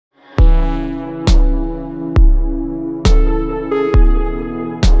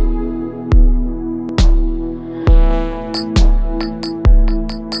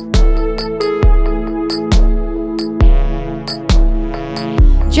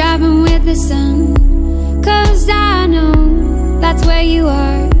driving with the sun, 'cause I know that's where you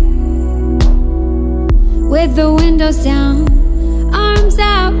are. With the windows down, arms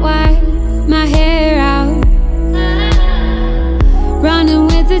out wide, my hair out, running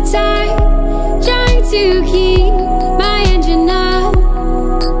with the tide, trying to keep my engine up,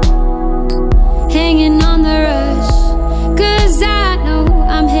 hanging on the rush, 'cause I know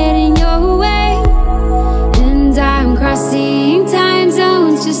I'm heading your way. And I'm crossing time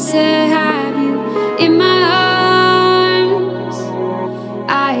zones just to have you in my arms.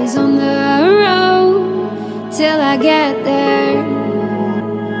 Eyes on the road till I get there.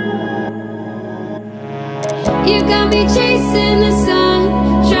 You got me chasing the sun,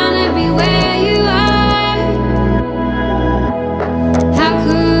 trying to be where you are. How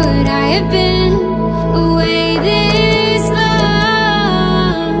could I have been away this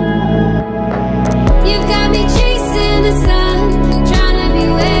long? You got me chasing the sun, trying to be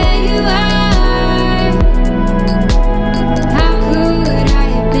where you are. How could I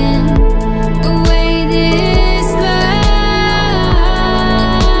have been away this long?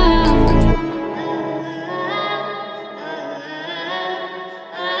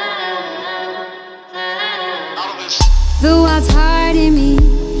 The wild's heart in me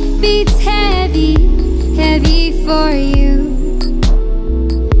beats heavy, heavy for you.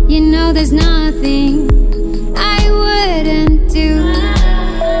 You know there's nothing